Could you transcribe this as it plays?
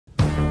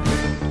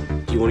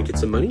Do you want to get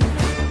some money?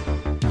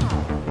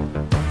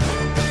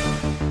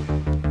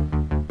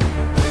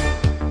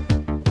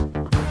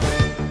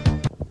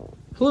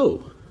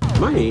 Hello,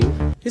 my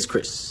name is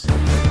Chris,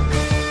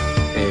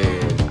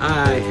 and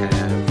I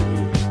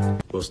have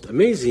the most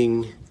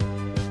amazing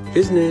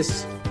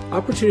business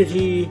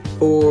opportunity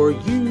for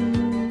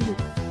you.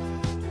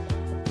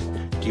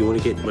 Do you want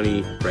to get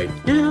money right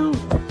now?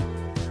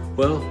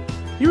 Well,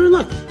 you're in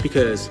luck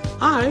because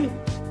I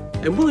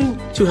am willing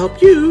to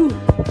help you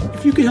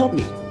if you can help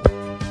me.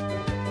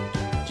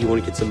 Do you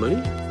want to get some money?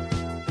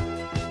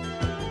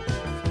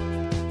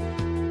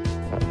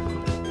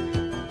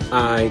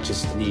 I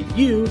just need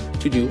you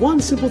to do one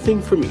simple thing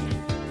for me.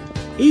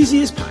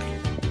 Easy as pie.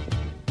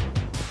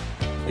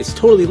 It's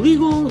totally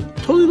legal,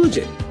 totally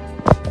legit.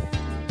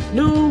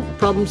 No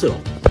problems at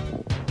all.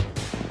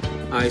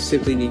 I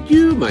simply need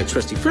you, my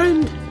trusty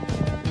friend,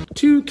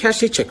 to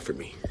cash a check for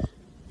me.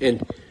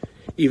 And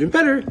even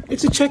better,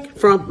 it's a check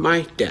from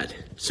my dad,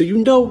 so you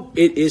know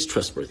it is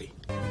trustworthy.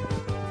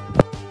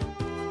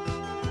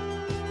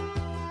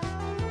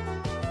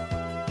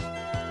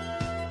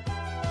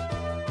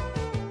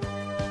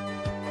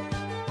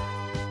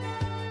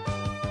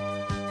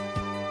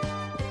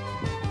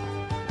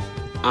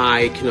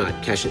 I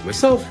cannot cash it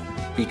myself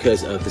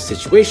because of the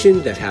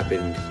situation that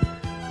happened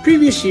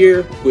previous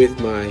year with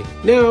my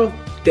now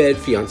dead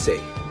fiance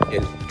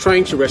and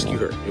trying to rescue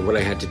her and what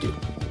I had to do.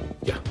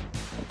 Yeah.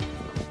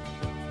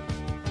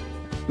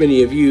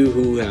 Many of you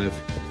who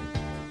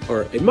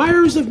are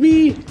admirers of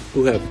me,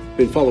 who have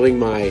been following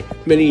my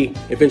many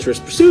adventurous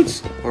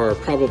pursuits, are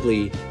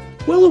probably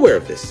well aware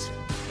of this.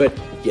 But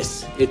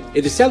yes, it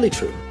is sadly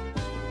true.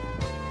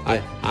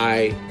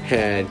 I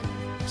had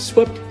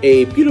swept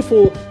a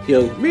beautiful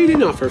young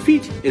maiden off her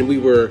feet, and we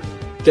were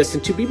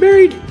destined to be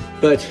married,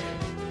 but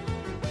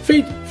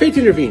fate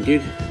intervened,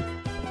 dude.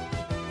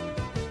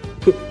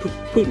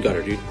 Putin got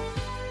her, dude.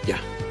 Yeah,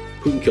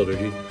 Putin killed her,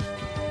 dude.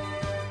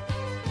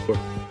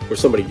 Or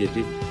somebody did,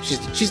 dude.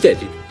 She's dead,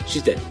 dude.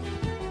 She's dead.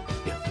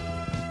 Yeah.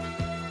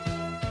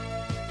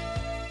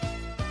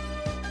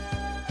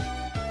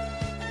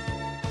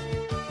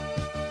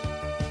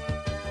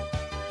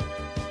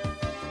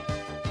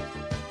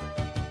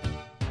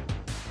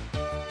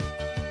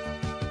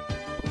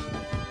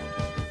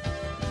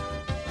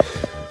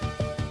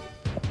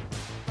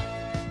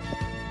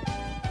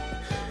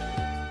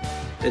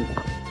 And